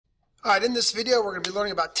All right, in this video, we're going to be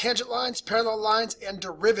learning about tangent lines, parallel lines, and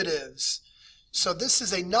derivatives. So this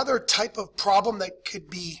is another type of problem that could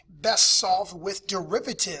be best solved with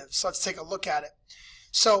derivatives. Let's take a look at it.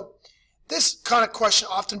 So this kind of question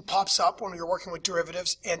often pops up when you're working with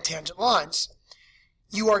derivatives and tangent lines.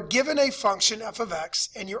 You are given a function f of x,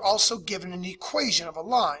 and you're also given an equation of a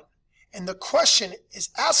line. And the question is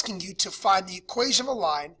asking you to find the equation of a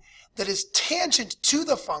line that is tangent to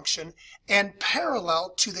the function and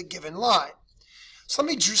parallel to the given line. So let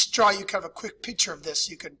me just draw you kind of a quick picture of this.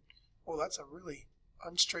 You can, oh, that's a really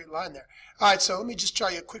unstraight line there. All right, so let me just draw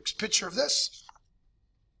you a quick picture of this.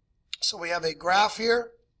 So we have a graph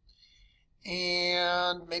here,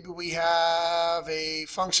 and maybe we have a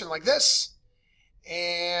function like this,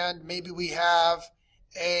 and maybe we have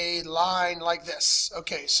a line like this.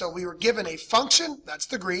 Okay, so we were given a function, that's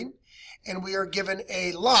the green, and we are given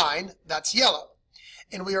a line, that's yellow.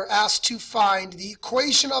 And we are asked to find the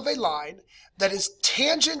equation of a line that is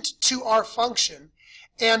tangent to our function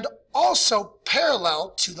and also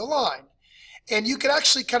parallel to the line. And you can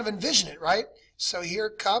actually kind of envision it, right? So here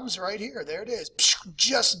it comes right here. There it is.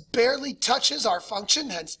 Just barely touches our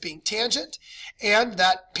function, hence being tangent. And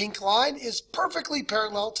that pink line is perfectly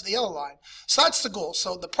parallel to the yellow line. So that's the goal.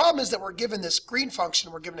 So the problem is that we're given this green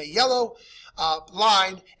function. We're given a yellow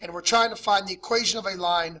line, and we're trying to find the equation of a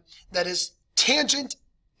line that is tangent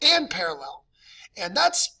and parallel. And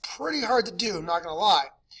that's pretty hard to do, I'm not going to lie.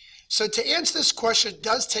 So to answer this question, it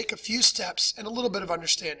does take a few steps and a little bit of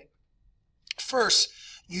understanding. First,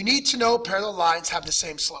 you need to know parallel lines have the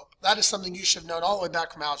same slope. That is something you should have known all the way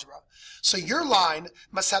back from algebra. So your line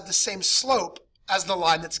must have the same slope as the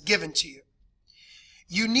line that's given to you.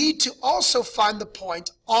 You need to also find the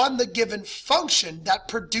point on the given function that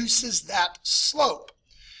produces that slope.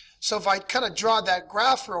 So if I kind of draw that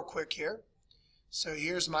graph real quick here. So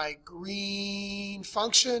here's my green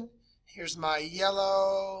function. Here's my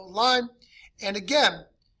yellow line. And again,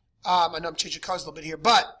 I know I'm changing colors a little bit here,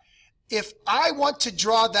 but if I want to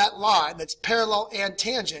draw that line that's parallel and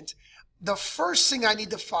tangent, the first thing I need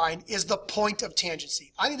to find is the point of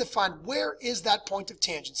tangency. I need to find where is that point of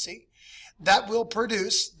tangency that will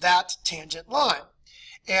produce that tangent line.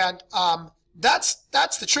 And that's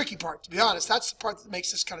the tricky part, to be honest. That's the part that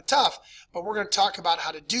makes this kind of tough, but we're going to talk about how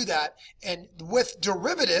to do that. And with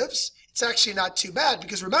derivatives, it's actually not too bad,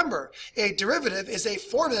 because remember, a derivative is a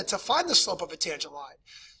formula to find the slope of a tangent line.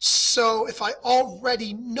 So if I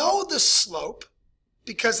already know the slope,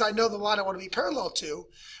 because I know the line I want to be parallel to,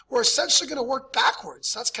 we're essentially going to work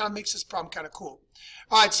backwards. That's kind of makes this problem kind of cool.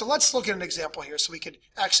 All right, so let's look at an example here so we can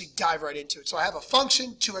actually dive right into it. So I have a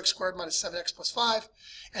function, 2x squared minus 7x plus 5,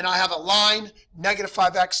 and I have a line, negative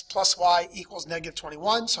 5x plus y equals negative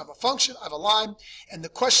 21. So I have a function, I have a line, and the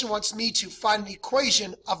question wants me to find an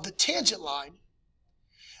equation of the tangent line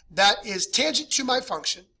that is tangent to my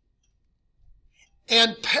function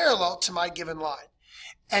and parallel to my given line.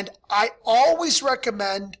 And I always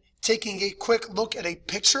recommend taking a quick look at a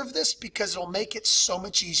picture of this because it'll make it so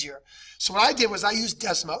much easier. So what I did was I used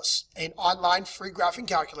Desmos, an online free graphing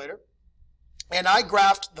calculator, and I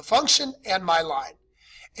graphed the function and my line.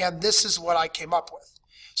 And this is what I came up with.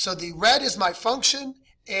 So the red is my function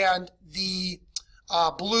and the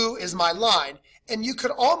blue is my line. And you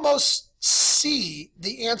could almost see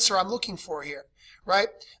the answer I'm looking for here, right?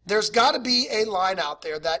 There's got to be a line out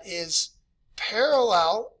there that is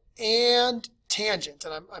parallel and tangent,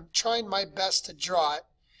 and I'm trying my best to draw it.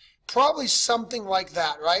 Probably something like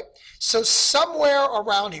that, right? So somewhere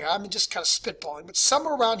around here, I'm just kind of spitballing, but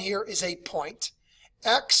somewhere around here is a point,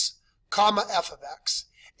 x comma f of x,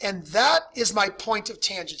 and that is my point of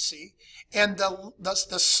tangency, and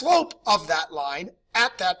the slope of that line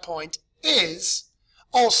at that point is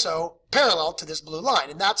also parallel to this blue line,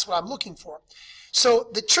 and that's what I'm looking for. So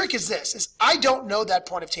the trick is this, is I don't know that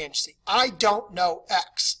point of tangency. I don't know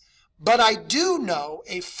x. But I do know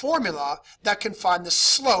a formula that can find the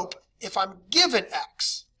slope if I'm given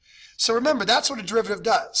x. So remember, that's what a derivative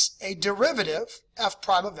does. A derivative, f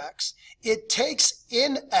prime of x, it takes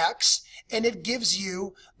in x and it gives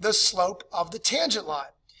you the slope of the tangent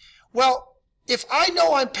line. Well, if I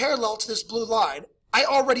know I'm parallel to this blue line, I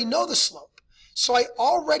already know the slope. So I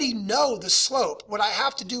already know the slope. What I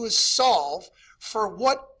have to do is solve for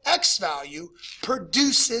what x value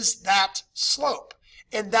produces that slope.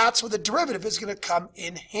 And that's where the derivative is going to come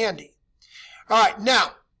in handy. All right,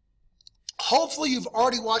 now, hopefully you've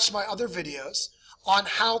already watched my other videos on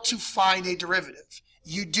how to find a derivative.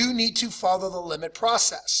 You do need to follow the limit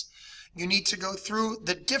process. You need to go through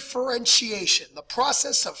the differentiation, the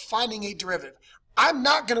process of finding a derivative. I'm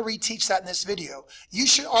not going to reteach that in this video. You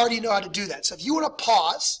should already know how to do that. So if you want to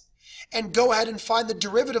pause and go ahead and find the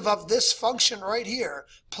derivative of this function right here,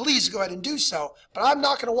 please go ahead and do so. But I'm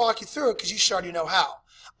not going to walk you through it because you should already know how.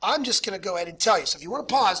 I'm just going to go ahead and tell you. So if you want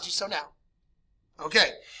to pause, do so now.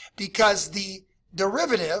 Okay, because the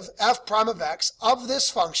derivative, f prime of x, of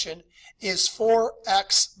this function is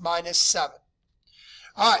 4x minus 7.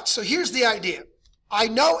 All right, so here's the idea. I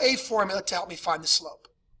know a formula to help me find the slope,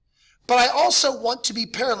 but I also want to be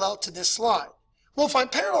parallel to this line. Well, if I'm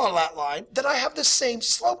parallel to that line, then I have the same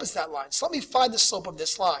slope as that line. So let me find the slope of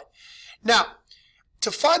this line. Now,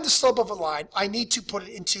 to find the slope of a line, I need to put it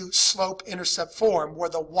into slope-intercept form where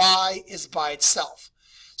the y is by itself.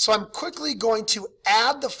 So I'm quickly going to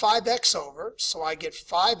add the 5x over, so I get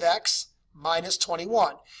 5x minus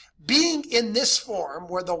 21. Being in this form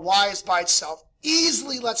where the y is by itself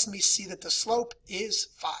easily lets me see that the slope is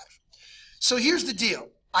 5. So here's the deal.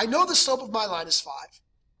 I know the slope of my line is 5.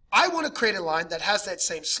 I want to create a line that has that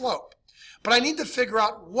same slope, but I need to figure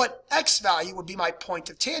out what x value would be my point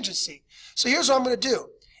of tangency. So here's what I'm going to do.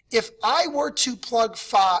 If I were to plug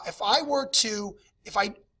 5, if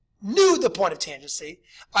I knew the point of tangency,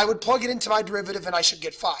 I would plug it into my derivative and I should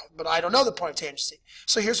get 5, but I don't know the point of tangency.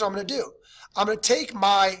 So here's what I'm going to do. I'm going to take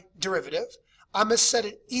my derivative, I'm going to set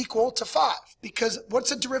it equal to 5, because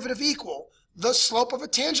what's a derivative equal? The slope of a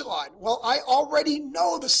tangent line. Well, I already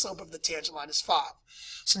know the slope of the tangent line is 5.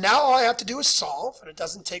 So now all I have to do is solve, and it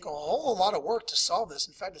doesn't take a whole lot of work to solve this.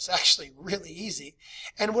 In fact, it's actually really easy.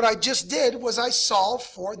 And what I just did was I solved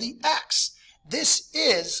for the x. This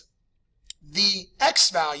is the x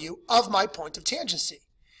value of my point of tangency.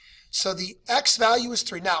 So the x value is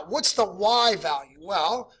 3. Now, what's the y value?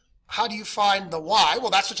 Well, how do you find the y?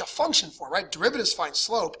 Well, that's what a function for, right? Derivatives find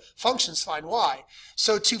slope, functions find y.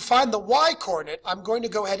 So to find the y coordinate, I'm going to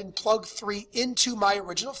go ahead and plug 3 into my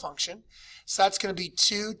original function. So that's going to be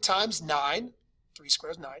 2 times 9, 3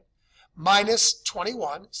 squared is 9, minus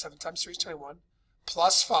 21, 7 times 3 is 21,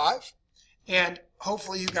 plus 5. And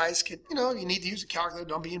hopefully you guys can, you need to use a calculator,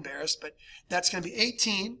 don't be embarrassed, but that's going to be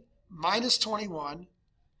 18 minus 21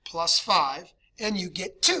 plus 5, and you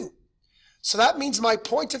get 2. So that means my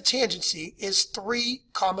point of tangency is 3,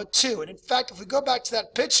 2. And in fact, if we go back to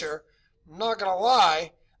that picture, I'm not going to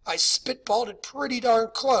lie, I spitballed it pretty darn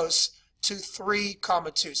close to 3,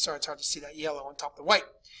 2. Sorry, it's hard to see that yellow on top of the white.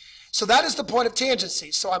 So that is the point of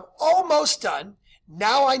tangency. So I'm almost done.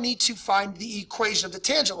 Now I need to find the equation of the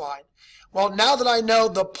tangent line. Well, now that I know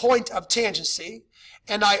the point of tangency,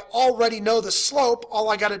 and I already know the slope, all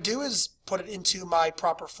I got to do is put it into my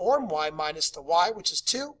proper form, y minus the y, which is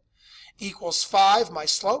 2, equals 5, my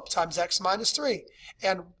slope, times x minus 3.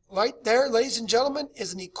 And right there, ladies and gentlemen,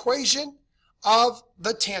 is an equation of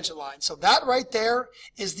the tangent line. So that right there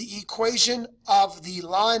is the equation of the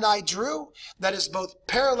line I drew that is both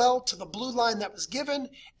parallel to the blue line that was given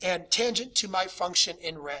and tangent to my function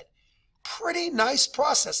in red. Pretty nice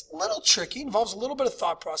process. A little tricky, involves a little bit of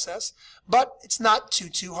thought process, but it's not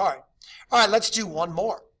too hard. All right, let's do one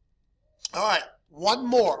more. All right, one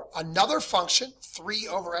more. Another function, 3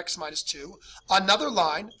 over x minus 2. Another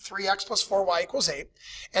line, 3x plus 4y equals 8.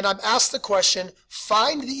 And I'm asked the question,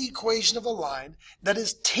 find the equation of a line that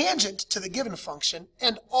is tangent to the given function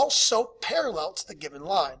and also parallel to the given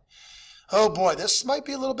line. Oh boy, this might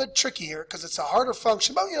be a little bit tricky here because it's a harder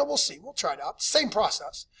function, but we'll see. We'll try it out. Same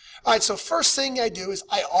process. All right, so first thing I do is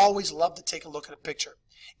I always love to take a look at a picture.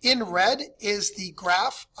 In red is the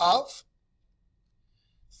graph of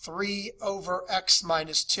 3 over x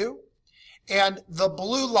minus 2. And the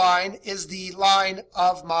blue line is the line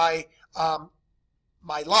of my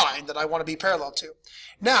line that I want to be parallel to.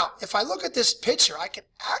 Now, if I look at this picture, I can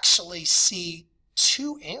actually see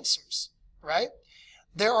 2 answers, right?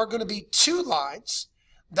 There are going to be 2 lines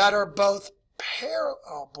that are both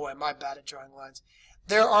oh boy, am I bad at drawing lines.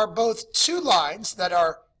 There are both 2 lines that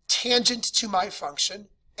are tangent to my function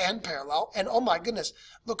and parallel. And oh my goodness,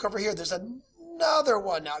 look over here. There's another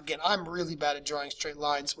one. Now again, I'm really bad at drawing straight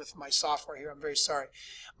lines with my software here. I'm very sorry.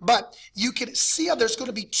 But you can see how there's going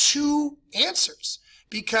to be 2 answers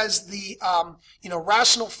because the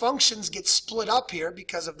rational functions get split up here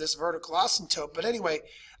because of this vertical asymptote. But anyway,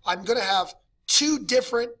 I'm going to have 2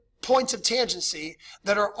 different points of tangency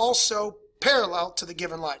that are also parallel to the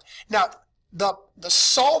given line. Now, the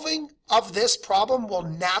solving of this problem will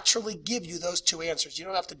naturally give you those 2 answers. You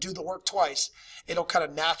don't have to do the work twice. It'll kind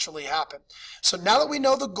of naturally happen. So now that we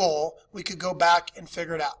know the goal, we could go back and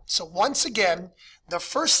figure it out. So once again, the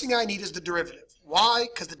first thing I need is the derivative. Why?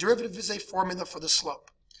 Because the derivative is a formula for the slope.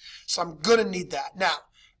 So I'm going to need that. Now,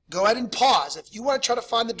 go ahead and pause. If you want to try to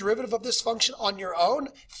find the derivative of this function on your own,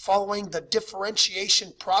 following the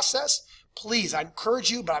differentiation process, please, I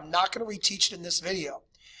encourage you, but I'm not going to reteach it in this video.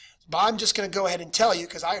 But I'm just going to go ahead and tell you,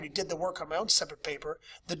 because I already did the work on my own separate paper,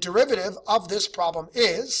 the derivative of this problem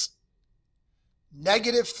is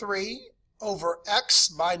 -3 over x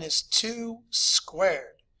minus 2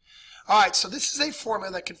 squared. All right, so this is a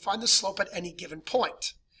formula that can find the slope at any given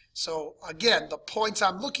point. So again, the points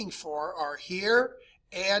I'm looking for are here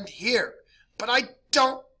and here. But I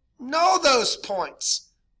don't know those points.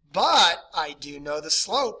 But I do know the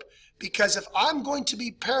slope, because if I'm going to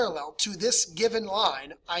be parallel to this given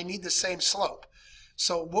line, I need the same slope.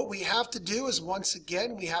 So what we have to do is, once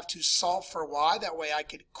again, we have to solve for y. That way I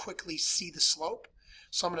could quickly see the slope.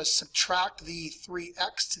 So I'm going to subtract the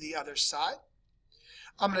 3x to the other side.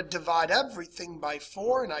 I'm going to divide everything by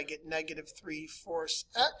 4, and I get -3/4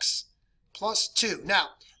 x plus 2.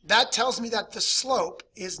 Now, that tells me that the slope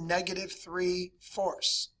is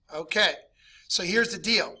 -3/4. Okay, so here's the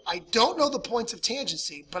deal. I don't know the points of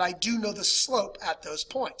tangency, but I do know the slope at those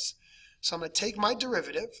points. So I'm going to take my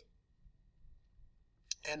derivative,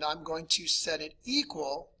 and I'm going to set it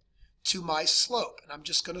equal to my slope, and I'm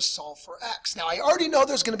just going to solve for x. Now, I already know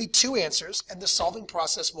there's going to be two answers, and the solving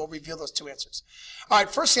process will reveal those two answers. All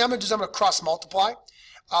right, first thing I'm going to do is I'm going to cross multiply.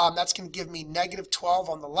 That's going to give me -12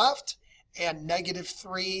 on the left and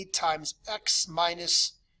 -3 times x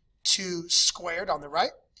minus 2 squared on the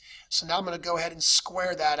right. So now I'm going to go ahead and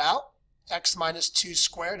square that out. X minus 2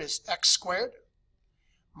 squared is x squared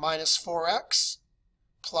minus 4x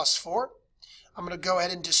plus 4. I'm going to go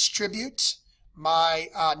ahead and distribute my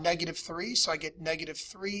 -3, so I get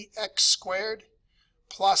 -3x squared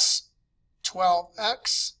plus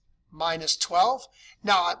 12x minus 12.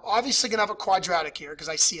 Now, I'm obviously going to have a quadratic here because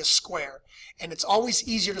I see a square, and it's always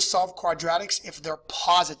easier to solve quadratics if they're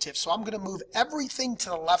positive. So I'm going to move everything to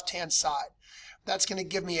the left-hand side. That's going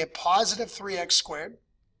to give me a positive 3x squared,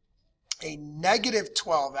 a negative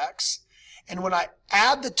 12x, and when I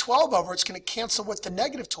add the 12 over, it's going to cancel with the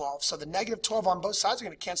 -12. So the -12 on both sides are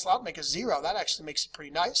going to cancel out and make a 0. That actually makes it pretty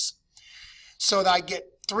nice. So that I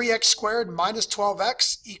get 3x squared minus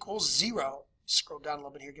 12x equals 0. Scroll down a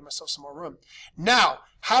little bit here, give myself some more room. Now,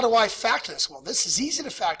 how do I factor this? Well, this is easy to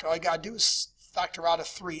factor. All I got to do is factor out a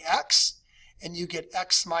 3x, and you get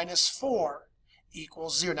x minus 4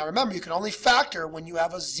 equals 0. Now remember, you can only factor when you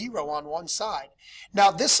have a 0 on one side.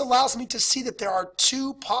 Now this allows me to see that there are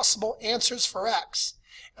two possible answers for x.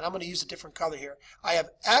 And I'm going to use a different color here. I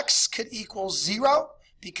have x could equal 0,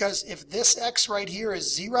 because if this x right here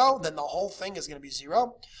is 0, then the whole thing is going to be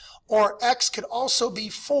 0. Or x could also be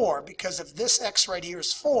 4, because if this x right here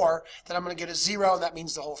is 4, then I'm going to get a 0, and that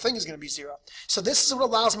means the whole thing is going to be 0. So this is what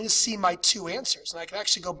allows me to see my two answers. And I can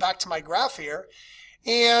actually go back to my graph here.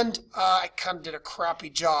 And I kind of did a crappy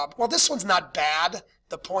job. Well, this one's not bad.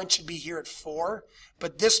 The point should be here at 4,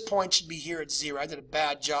 but this point should be here at 0. I did a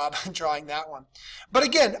bad job drawing that one. But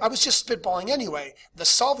again, I was just spitballing anyway. The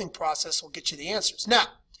solving process will get you the answers. Now,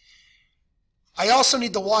 I also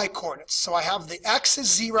need the y coordinates. So I have the x as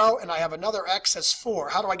 0, and I have another x as 4.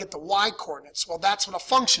 How do I get the y coordinates? Well, that's what a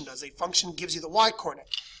function does. A function gives you the y coordinate.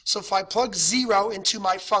 So if I plug 0 into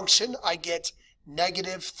my function, I get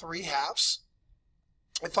 -3/2.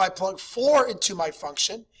 If I plug 4 into my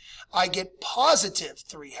function, I get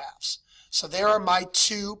 +3/2. So there are my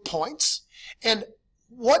 2 points. And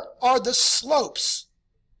what are the slopes?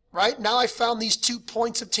 Right? Now I found these 2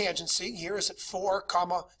 points of tangency. Here is at 4,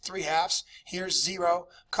 3/2. Here's 0,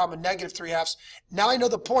 -3/2. Now I know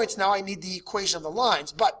the points. Now I need the equation of the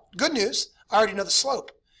lines. But good news, I already know the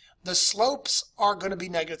slope. The slopes are going to be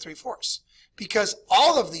 -3/4, because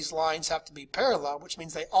all of these lines have to be parallel, which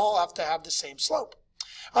means they all have to have the same slope.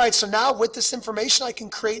 All right, so now with this information, I can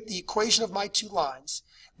create the equation of my two lines.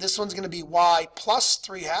 This one's going to be y plus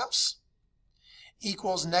 3/2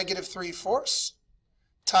 equals -3/4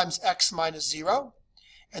 times x minus 0.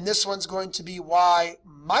 And this one's going to be y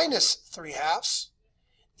minus 3/2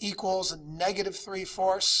 equals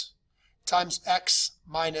 -3/4 times x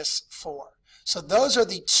minus 4. So those are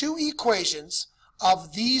the two equations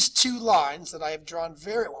of these two lines that I have drawn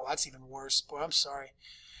very well. That's even worse. Boy, I'm sorry.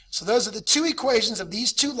 So those are the two equations of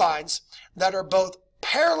these two lines that are both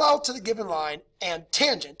parallel to the given line and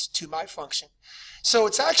tangent to my function. So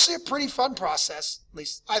it's actually a pretty fun process. At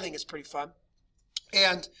least I think it's pretty fun.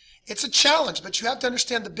 And it's a challenge, but you have to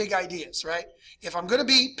understand the big ideas, right? If I'm going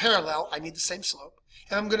to be parallel, I need the same slope.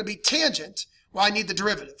 And I'm going to be tangent, well, I need the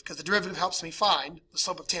derivative, because the derivative helps me find the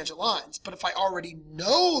slope of tangent lines. But if I already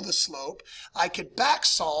know the slope, I could back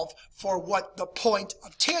solve for what the point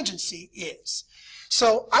of tangency is.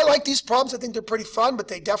 So I like these problems. I think they're pretty fun, but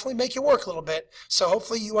they definitely make you work a little bit. So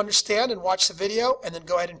hopefully you understand and watch the video, and then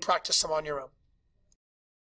go ahead and practice them on your own.